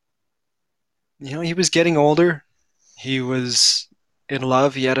 he was getting older. He was in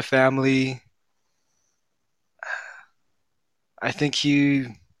love. He had a family. I think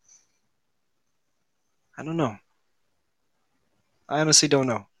I don't know. I honestly don't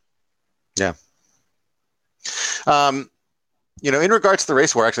know. Yeah. Um, in regards to the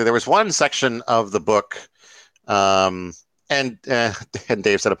race war, actually, there was one section of the book, um, and and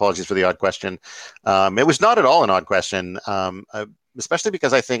Dave said apologies for the odd question. It was not at all an odd question, especially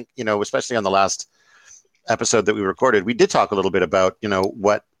because I think, especially on the last episode that we recorded, we did talk a little bit about,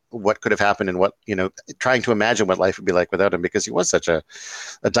 what could have happened and what, trying to imagine what life would be like without him, because he was such a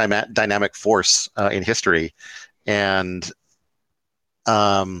dynamic force in history. And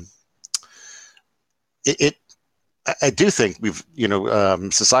um, it I do think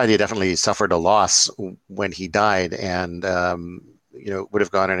society definitely suffered a loss when he died, and would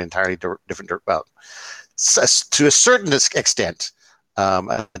have gone in an entirely different well, to a certain extent,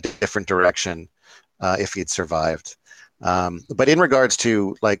 a different direction if he'd survived. But in regards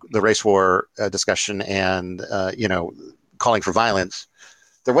to like the race war discussion and calling for violence,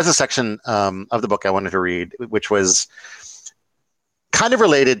 there was a section of the book I wanted to read, which was kind of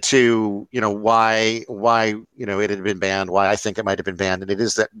related to why it had been banned, why I think it might have been banned, and it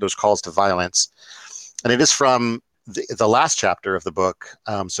is that those calls to violence, and it is from the last chapter of the book.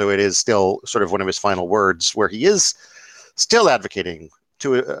 So it is still sort of one of his final words, where he is still advocating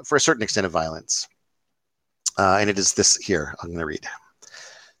for a certain extent of violence, and it is this here. I'm going to read.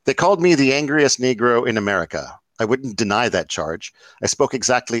 They called me the angriest Negro in America. I wouldn't deny that charge. I spoke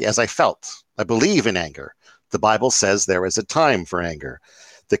exactly as I felt. I believe in anger. The Bible says there is a time for anger.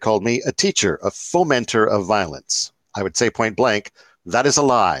 They called me a teacher, a fomenter of violence. I would say point blank, that is a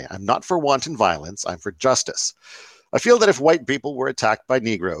lie. I'm not for wanton violence. I'm for justice. I feel that if white people were attacked by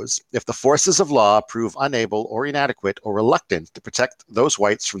Negroes, if the forces of law prove unable or inadequate or reluctant to protect those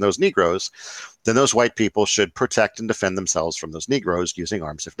whites from those Negroes, then those white people should protect and defend themselves from those Negroes using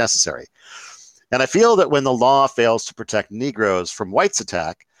arms if necessary. And I feel that when the law fails to protect Negroes from whites'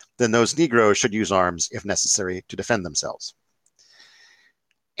 attack, then those Negroes should use arms if necessary to defend themselves.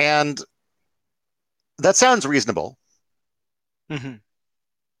 And that sounds reasonable, Mm-hmm.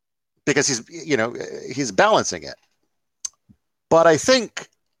 because he's balancing it. But I think,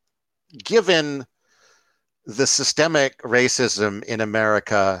 given the systemic racism in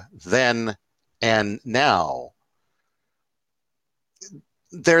America then and now,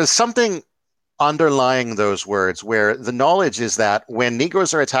 there's something underlying those words where the knowledge is that when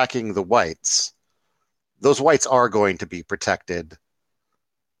Negroes are attacking the whites, those whites are going to be protected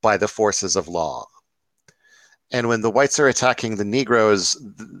by the forces of law. And when the whites are attacking the Negroes,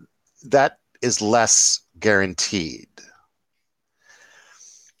 that is less guaranteed.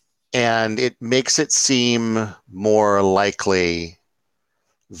 And it makes it seem more likely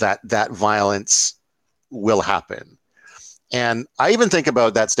that that violence will happen. And I even think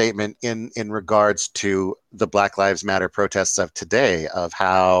about that statement in regards to the Black Lives Matter protests of today, of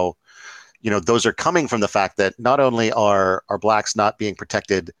how, those are coming from the fact that not only are blacks not being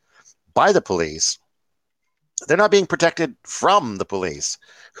protected by the police, they're not being protected from the police,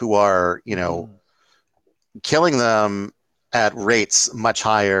 who are, killing them at rates much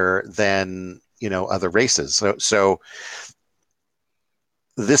higher than, other races. So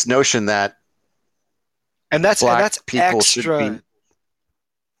this notion that And that's people extra. should be.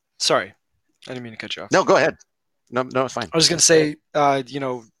 Sorry, I didn't mean to cut you off. No, go ahead. No, it's fine. I was going to say,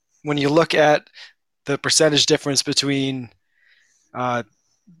 when you look at the percentage difference between uh,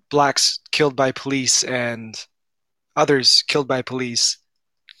 blacks killed by police and others killed by police,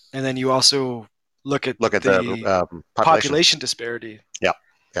 and then you also look at the population disparity. Yeah,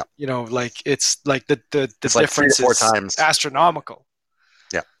 yeah. Like it's like the it's like difference 3 to 4 is times astronomical.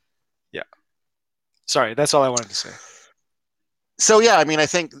 Yeah. Sorry, that's all I wanted to say. So yeah, I mean, I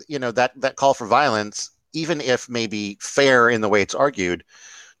think that call for violence, even if maybe fair in the way it's argued,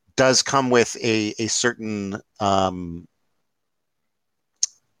 does come with a certain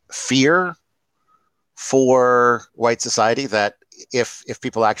fear for white society, that if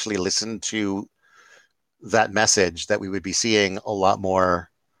people actually listen to that message, that we would be seeing a lot more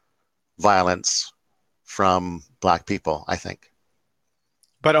violence from Black people, I think.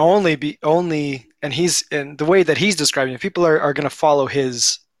 But only, and the way that he's describing it, people are going to follow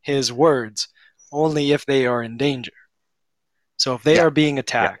his words only if they are in danger. So if they Yeah. are being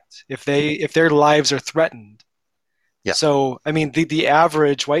attacked, if their lives are threatened. Yeah. So I mean, the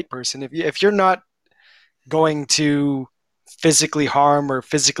average white person, if you're not going to physically harm or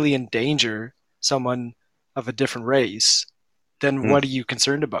physically endanger someone of a different race, then what are you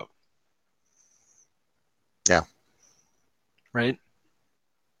concerned about? Yeah. Right?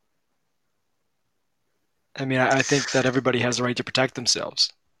 I mean, I think that everybody has the right to protect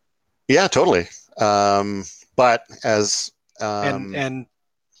themselves. Yeah, totally. But as And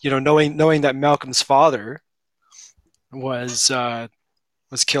knowing that Malcolm's father was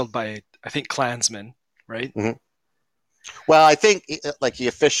killed by, I think, Klansmen, right? Mhm. Well, I think like he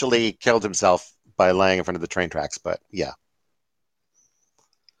officially killed himself by laying in front of the train tracks, but yeah.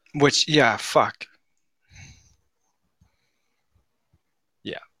 Which, yeah, fuck.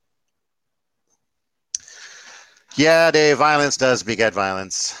 Yeah. Yeah, Dave, violence does beget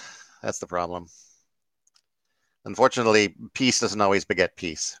violence. That's the problem. Unfortunately, peace doesn't always beget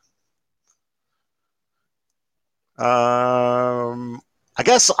peace. I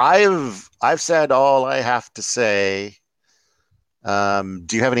guess I've said all I have to say.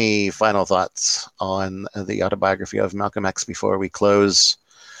 Do you have any final thoughts on the autobiography of Malcolm X before we close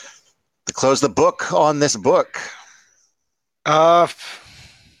the book on this book? Uh,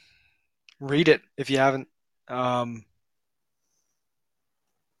 Read it if you haven't.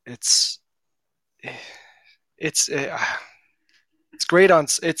 It's it's it's great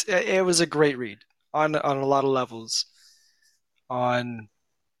it was a great read on a lot of levels, on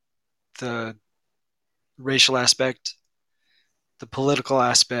the racial aspect, the political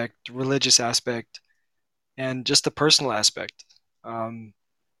aspect, religious aspect, and just the personal aspect. Um,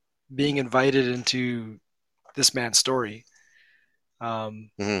 Being invited into this man's story,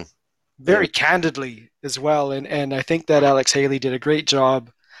 Mm-hmm. very candidly as well, and I think that Alex Haley did a great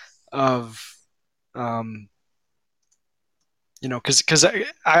job of, um, because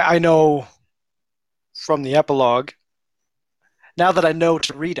I know from the epilogue, now that I know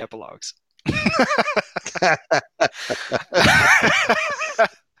to read epilogues.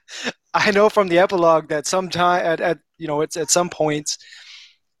 I know from the epilogue that sometime it's at some points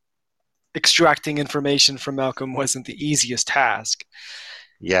extracting information from Malcolm wasn't the easiest task.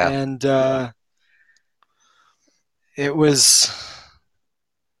 Yeah. And it was,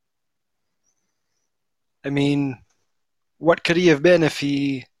 I mean, what could he have been if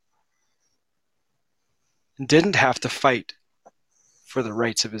he didn't have to fight for the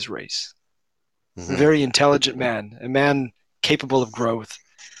rights of his race? Mm-hmm. A very intelligent man, a man capable of growth,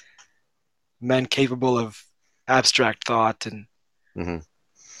 a man capable of abstract thought and Mm-hmm.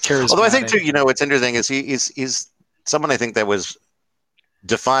 charismatic. Although I think too, what's interesting is he's someone I think that was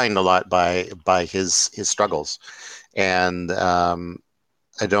defined a lot by his struggles, and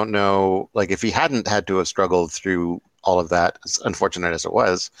I don't know, like if he hadn't had to have struggled through all of that, as unfortunate as it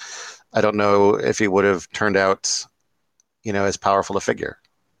was, I don't know if he would have turned out, as powerful a figure.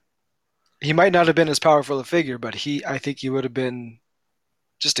 He might not have been as powerful a figure, but I think he would have been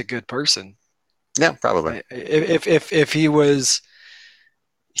just a good person. Yeah, probably. If he was,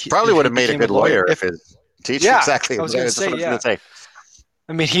 probably if would he have made a became good lawyer if his teacher. Yeah, exactly. I was going to say, yeah.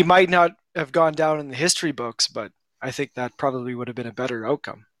 I mean, he might not have gone down in the history books, but I think that probably would have been a better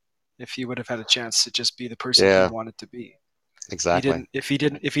outcome if he would have had a chance to just be the person he wanted to be. Exactly. If he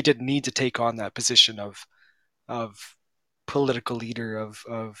didn't need to take on that position of political leader,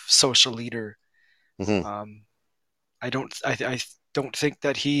 of social leader. Mm-hmm. I don't think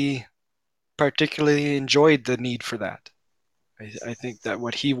that he particularly enjoyed the need for that. I think that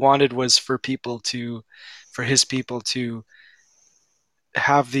what he wanted was for his people to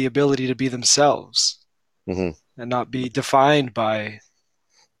have the ability to be themselves, mm-hmm. and not be defined by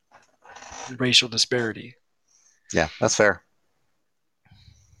racial disparity. Yeah, that's fair.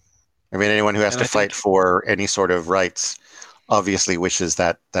 I mean, anyone who has to fight for any sort of rights obviously wishes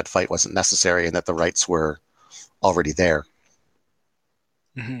that that fight wasn't necessary and that the rights were already there.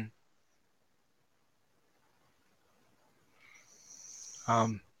 Mm-hmm.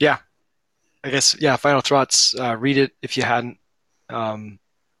 Yeah, I guess, yeah, final thoughts. Read it if you hadn't.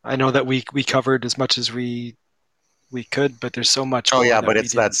 I know that we covered as much as we could, but there's so much more that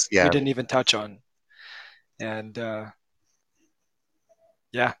we didn't even touch on. And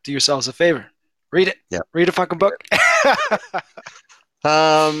yeah, do yourselves a favor. Read it. Yeah. Read a fucking book.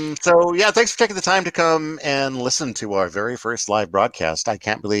 So yeah, thanks for taking the time to come and listen to our very first live broadcast. I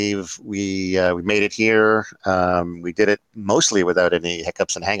can't believe we made it here. We did it mostly without any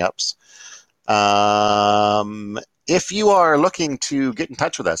hiccups and hangups. If you are looking to get in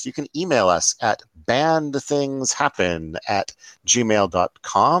touch with us, you can email us at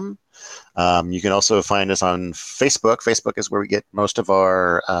bandthingshappen@gmail.com. You can also find us on Facebook. Facebook is where we get most of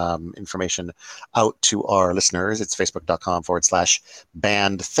our information out to our listeners. It's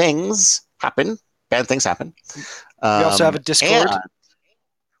facebook.com/band things happen. Band things happen. We also have a Discord.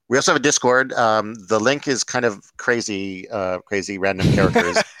 We also have a Discord. The link is kind of crazy random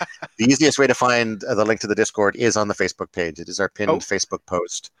characters. The easiest way to find the link to the Discord is on the Facebook page. It is our pinned Facebook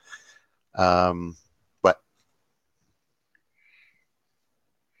post. What?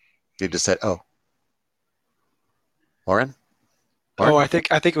 You just said, "Oh, Lauren." Oh, I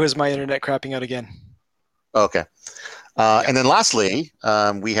think it was my internet crapping out again. Okay. And then lastly,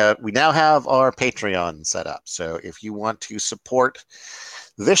 we now have our Patreon set up. So if you want to support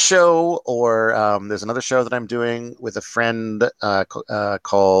this show, or there's another show that I'm doing with a friend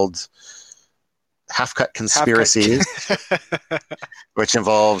called Half Cut Conspiracies, which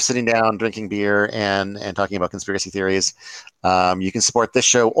involves sitting down, drinking beer, and talking about conspiracy theories. You can support this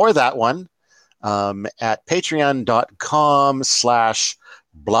show or that one at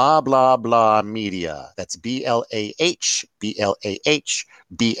patreon.com/blah blah blah media. That's BLAH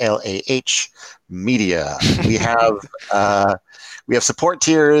media. We have support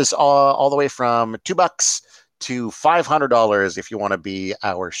tiers all the way from $2 to $500 if you want to be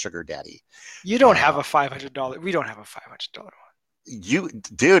our sugar daddy. You don't have a $500. We don't have a $500 one.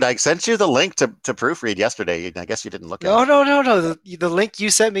 Dude, I sent you the link to proofread yesterday. I guess you didn't look at it. No. The link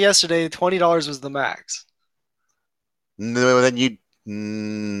you sent me yesterday, $20 was the max. No, then you.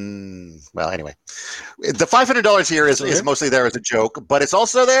 Well, anyway, the $500 here is mostly there as a joke, but it's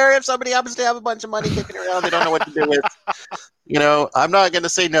also there if somebody happens to have a bunch of money kicking around they don't know what to do with. I'm not going to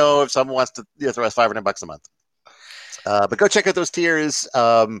say no if someone wants to throw us $500 a month. But go check out those tiers.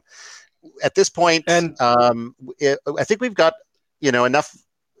 At this point, and I think we've got enough.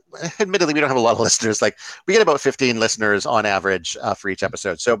 Admittedly, we don't have a lot of listeners. Like, we get about 15 listeners on average for each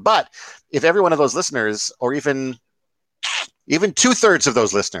episode. So, but if every one of those listeners, or even 2/3 of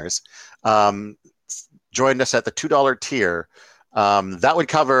those listeners, joined us at the $2 tier, that would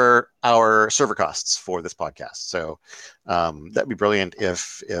cover our server costs for this podcast. So that'd be brilliant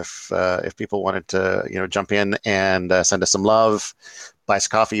if people wanted to jump in and send us some love, buy us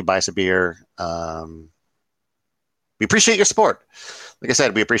coffee, buy us a beer. We appreciate your support. Like I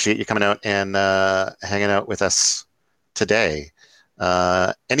said, we appreciate you coming out and hanging out with us today.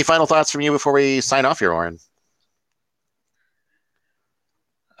 Any final thoughts from you before we sign off here, Oren?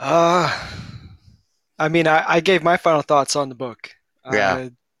 I mean, I gave my final thoughts on the book. Yeah.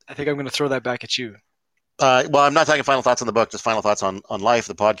 I think I'm going to throw that back at you. Well, I'm not talking final thoughts on the book, just final thoughts on life,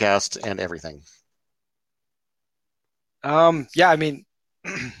 the podcast, and everything. Yeah, I mean,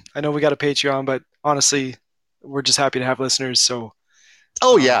 I know we got a Patreon, but honestly, we're just happy to have listeners. So.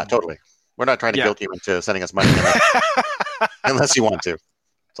 Oh yeah, totally. We're not trying to guilt you into sending us money unless you want to.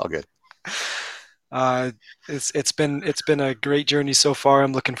 It's all good. It's been a great journey so far.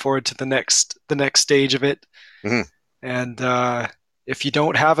 I'm looking forward to the next stage of it. Mm-hmm. And if you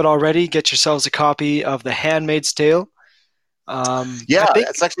don't have it already, get yourselves a copy of The Handmaid's Tale.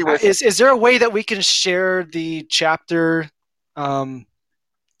 It's actually worth. Is there a way that we can share the chapter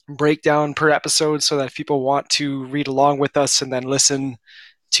breakdown per episode so that if people want to read along with us and then listen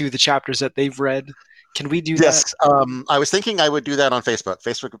to the chapters that they've read? Can we do that? Yes. I was thinking I would do that on Facebook.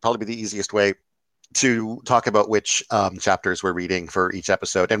 Facebook would probably be the easiest way to talk about which chapters we're reading for each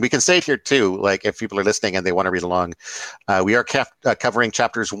episode. And we can say it here too, like if people are listening and they want to read along, we are covering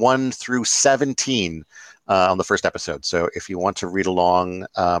chapters 1 through 17 on the first episode. So if you want to read along,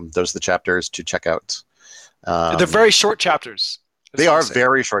 those are the chapters to check out. They're very short chapters. They are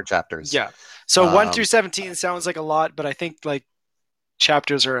very short chapters. Yeah. So 1 through 17 sounds like a lot, but I think like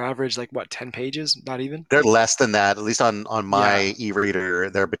chapters are average, like what, 10 pages? Not even? They're less than that, at least on my e-reader.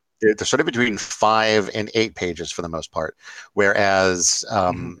 They're sort of between 5 and 8 pages for the most part. Whereas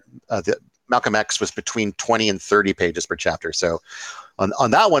the Malcolm X was between 20 and 30 pages per chapter. So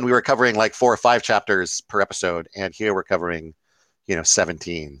on that one, we were covering like 4 or 5 chapters per episode. And here we're covering,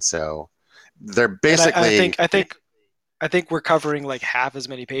 17. So they're basically... I think we're covering like half as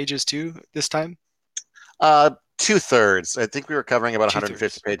many pages too this time. 2/3. I think we were covering about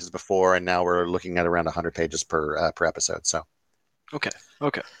 150 pages before, and now we're looking at around 100 pages per episode. So, okay,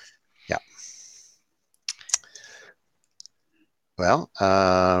 yeah. Well,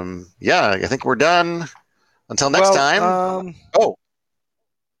 I think we're done. Until next time.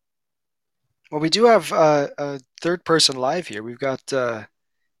 Well, we do have a third person live here. We've got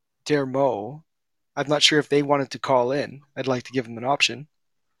Dermo. I'm not sure if they wanted to call in. I'd like to give them an option.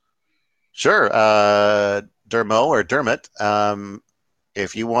 Sure. Dermo or Dermot,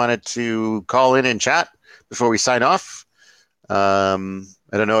 if you wanted to call in and chat before we sign off, I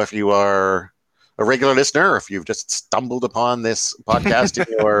don't know if you are a regular listener or if you've just stumbled upon this podcast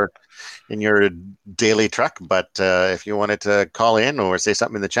in your daily truck, but if you wanted to call in or say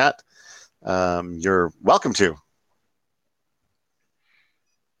something in the chat, you're welcome to.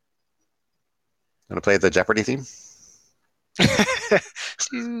 Want to play the Jeopardy theme?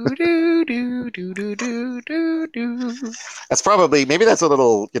 Do, do, do, do, do, do, do, do. That's probably, maybe that's a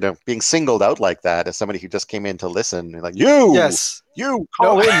little, being singled out like that as somebody who just came in to listen. Like, you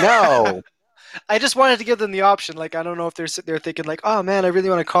call in now. I just wanted to give them the option. Like, I don't know if they're sitting there thinking like, oh man, I really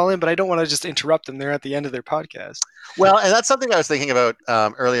want to call in, but I don't want to just interrupt them. They're at the end of their podcast. Well, and that's something I was thinking about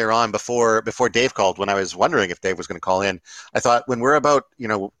earlier on before Dave called, when I was wondering if Dave was going to call in. I thought when we're about,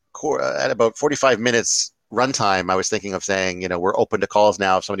 at about 45 minutes runtime, I was thinking of saying, we're open to calls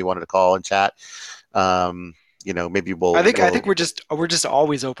now if somebody wanted to call and chat. Maybe we'll. I think we're just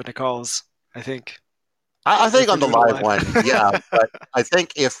always open to calls. I think on the live one, yeah. But I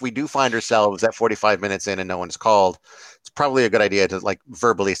think if we do find ourselves at 45 minutes in and no one's called, it's probably a good idea to like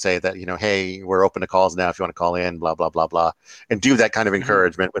verbally say that, hey, we're open to calls now if you want to call in, blah, blah, blah, blah. And do that kind of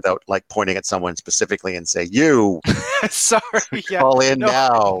encouragement without like pointing at someone specifically and say, you sorry, call in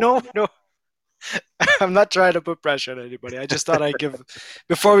now. No. I'm not trying to put pressure on anybody. I just thought I'd give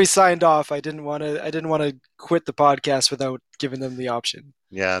before we signed off. I didn't want to quit the podcast without giving them the option.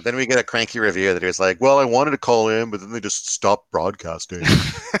 Yeah, then we get a cranky review that is like, well, I wanted to call in, but then they just stopped broadcasting.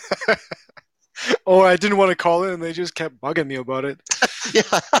 Or I didn't want to call in, and they just kept bugging me about it. Yeah,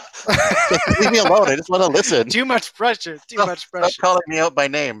 leave me alone. I just want to listen. Too much pressure. Much pressure. Stop calling me out by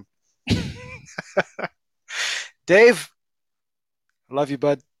name. Dave, I love you,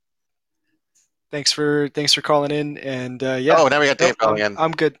 bud. Thanks for calling in, and yeah. Oh, now we got Dave calling in.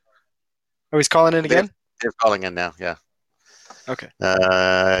 I'm good. Oh, he's calling in again? Dave's calling in now, yeah. Okay.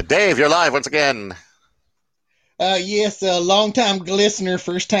 Dave, you're live once again. Yes, a long-time listener,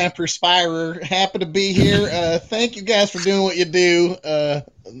 first-time perspirer. Happy to be here. Thank you guys for doing what you do.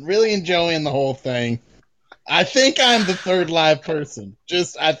 Really enjoying the whole thing. I think I'm the third live person.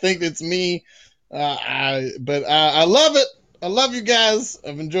 I think it's me. I love it. I love you guys.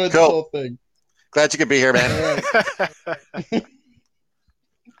 I've enjoyed the whole thing. Glad you could be here, man.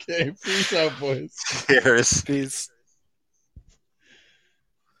 Okay, peace out, boys. Cheers. Peace.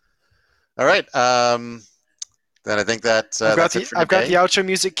 All right. Then I think that's I've got the outro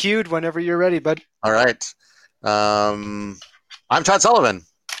music queued whenever you're ready, bud. All right. I'm Todd Sullivan.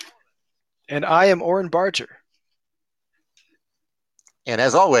 And I am Oren Barger. And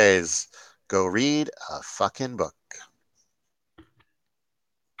as always, go read a fucking book.